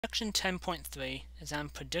Section 10.3 is on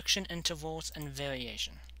prediction intervals and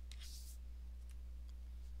variation.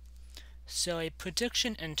 So a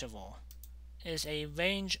prediction interval is a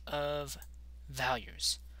range of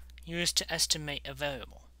values used to estimate a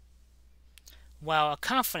variable, while a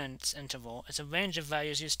confidence interval is a range of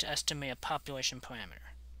values used to estimate a population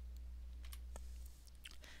parameter.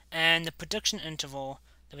 And the prediction interval,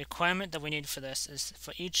 the requirement that we need for this is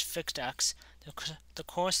for each fixed x, the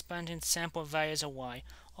corresponding sample values of y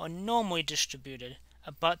are normally distributed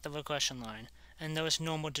about the regression line, and those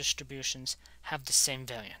normal distributions have the same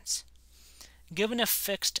variance. Given a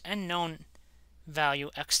fixed and known value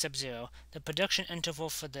x sub 0, the prediction interval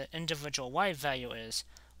for the individual y value is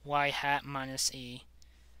y hat minus e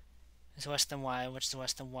is less than y, which is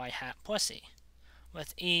less than y hat plus e,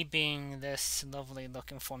 with e being this lovely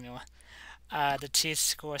looking formula. The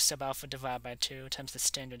t-score sub alpha divided by 2 times the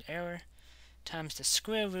standard error times the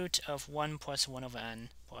square root of 1 plus 1 over n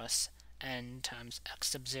plus n times x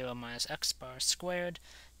sub 0 minus x bar squared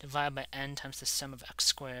divided by n times the sum of x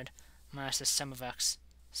squared minus the sum of x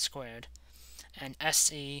squared. And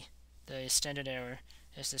SE, the standard error,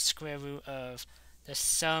 is the square root of the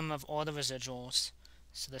sum of all the residuals,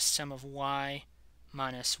 so the sum of y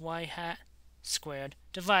minus y hat squared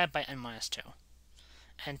divided by n minus 2.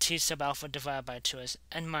 And t sub alpha divided by 2 is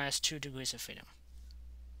n minus 2 degrees of freedom.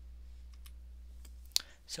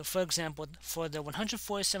 So for example, for the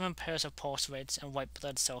 147 pairs of pulse rates and white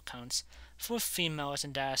blood cell counts for females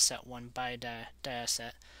in dataset 1 by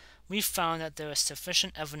dataset, we found that there is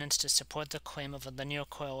sufficient evidence to support the claim of a linear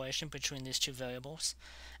correlation between these two variables,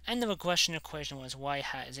 and the regression equation was y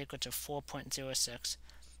hat is equal to 4.06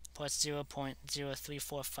 plus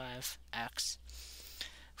 0.0345x.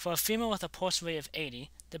 For a female with a pulse rate of 80,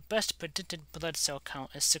 the best predicted blood cell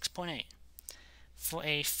count is 6.8. For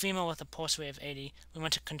a female with a pulse rate of 80, we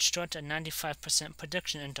want to construct a 95%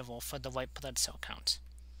 prediction interval for the white blood cell count.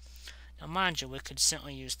 Now mind you, we could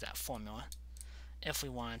certainly use that formula if we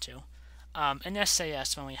wanted to. In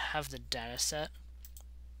SAS, when we have the data set,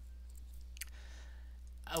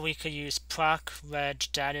 we could use proc reg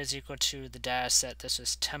data is equal to the data set. This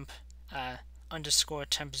was temp underscore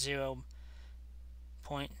temp 0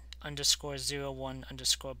 point underscore 01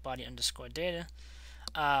 underscore body underscore data.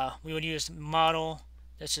 We would use model,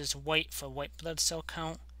 this is weight for white blood cell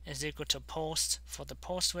count, is equal to pulse for the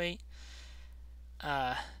pulse rate,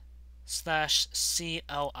 slash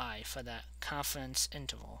CLI for that confidence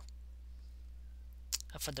interval,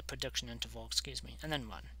 for the prediction interval, excuse me, and then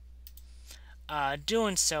run.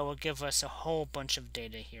 Doing so will give us a whole bunch of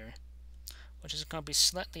data here, which is going to be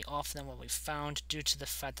slightly off than what we found due to the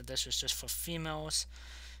fact that this was just for females.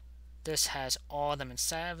 This has all of them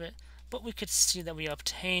inside of it, but we could see that we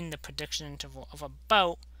obtained the prediction interval of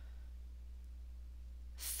about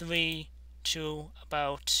 3 to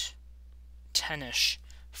about 10-ish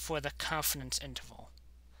for the confidence interval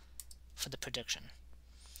for the prediction.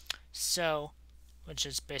 So, which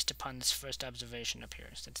is based upon this first observation up here,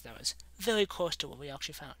 since that was very close to what we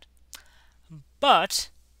actually found. But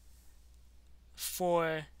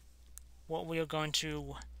for what we are going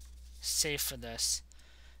to say for this,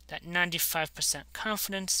 that 95%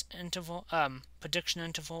 confidence interval, prediction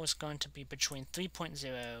interval is going to be between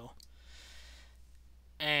 3.0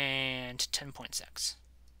 and 10.6.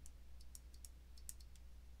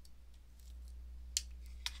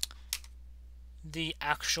 The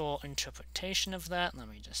actual interpretation of that, let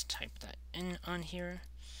me just type that in on here,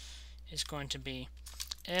 is going to be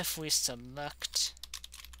if we select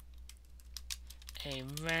a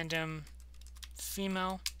random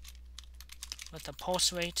female with a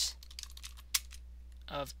pulse rate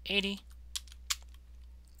of 80,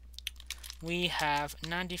 we have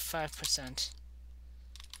 95%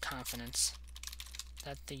 confidence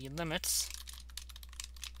that the limits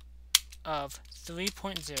of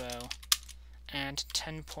 3.0 and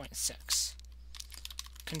 10.6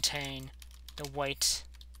 contain the white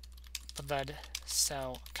blood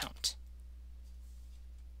cell count.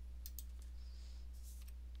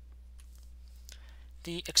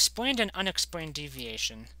 The explained and unexplained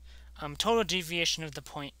deviation, total deviation of the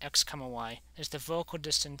point x, y, is the vertical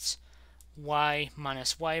distance y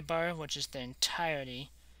minus y bar, which is the entirety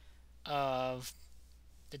of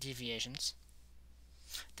the deviations.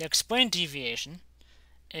 The explained deviation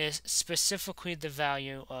is specifically the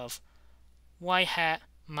value of y hat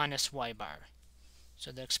minus y bar.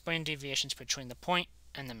 So the explained deviations between the point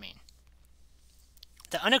and the mean.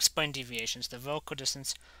 The unexplained deviation is the vertical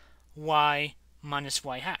distance y minus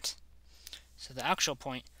y hat. So the actual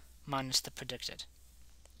point minus the predicted.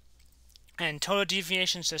 And total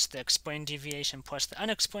deviation is just the explained deviation plus the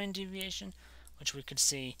unexplained deviation, which we could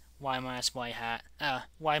see y minus y hat,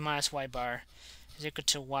 y minus y bar is equal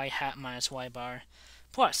to y hat minus y bar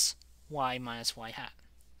plus y minus y hat.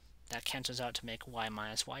 That cancels out to make y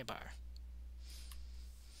minus y bar.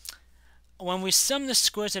 When we sum the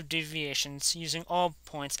squares of deviations using all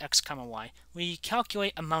points x, y, we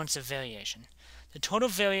calculate amounts of variation. The total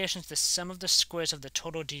variation is the sum of the squares of the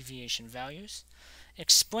total deviation values.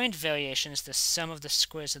 Explained variation is the sum of the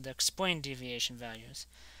squares of the explained deviation values.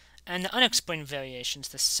 And the unexplained variation is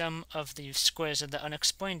the sum of the squares of the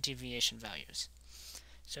unexplained deviation values.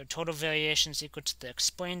 So total variation is equal to the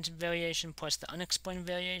explained variation plus the unexplained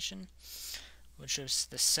variation, which is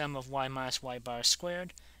the sum of y minus y bar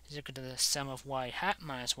squared, is equal to the sum of y hat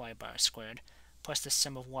minus y bar squared plus the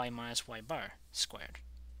sum of y minus y bar squared.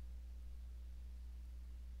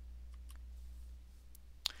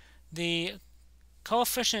 The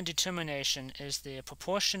coefficient of determination is the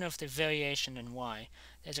proportion of the variation in y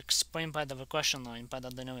as explained by the regression line by the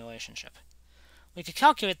linear relationship. We can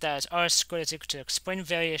calculate that as r squared is equal to explained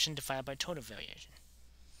variation divided by total variation.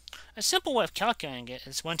 A simple way of calculating it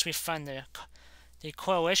is once we find the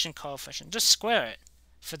correlation coefficient, just square it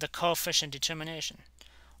for the coefficient determination.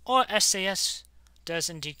 Or SAS does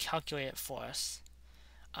indeed calculate it for us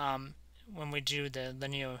when we do the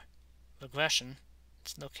linear regression.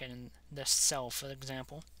 It's located in this cell, for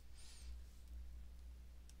example.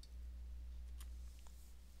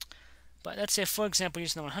 But let's say, for example,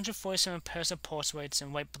 using the 147 pairs of pulse rates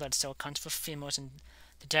and white blood cell counts for females in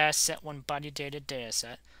the data set 1 body data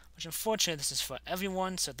dataset, which unfortunately this is for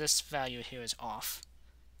everyone, so this value here is off,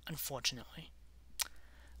 unfortunately.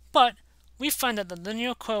 But we find that the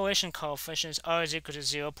linear correlation coefficient is r is equal to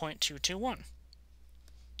 0.221.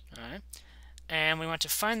 Alright? And we want to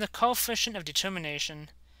find the coefficient of determination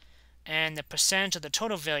and the percentage of the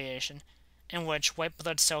total variation in which white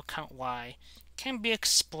blood cell count y can be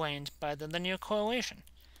explained by the linear correlation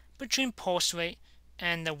between pulse rate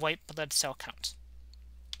and the white blood cell count.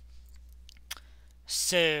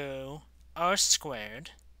 So r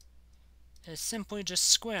squared is simply just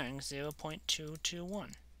squaring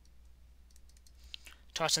 0.221.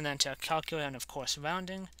 Tossing that into a calculator and of course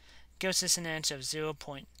rounding gives us an answer of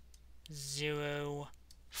 0.049.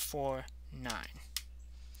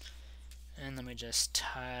 And let me just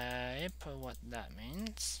type what that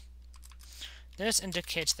means. This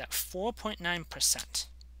indicates that 4.9%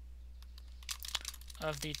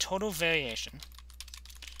 of the total variation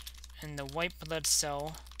in the white blood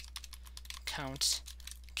cell count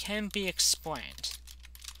can be explained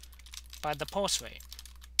by the pulse rate.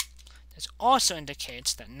 This also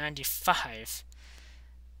indicates that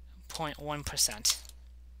 95.1%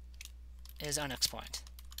 is unexplained,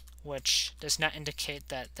 which does not indicate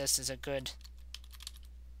that this is a good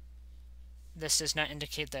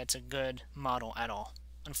it's a good model at all,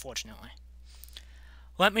 unfortunately.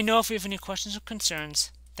 Let me know if you have any questions or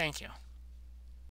concerns. Thank you.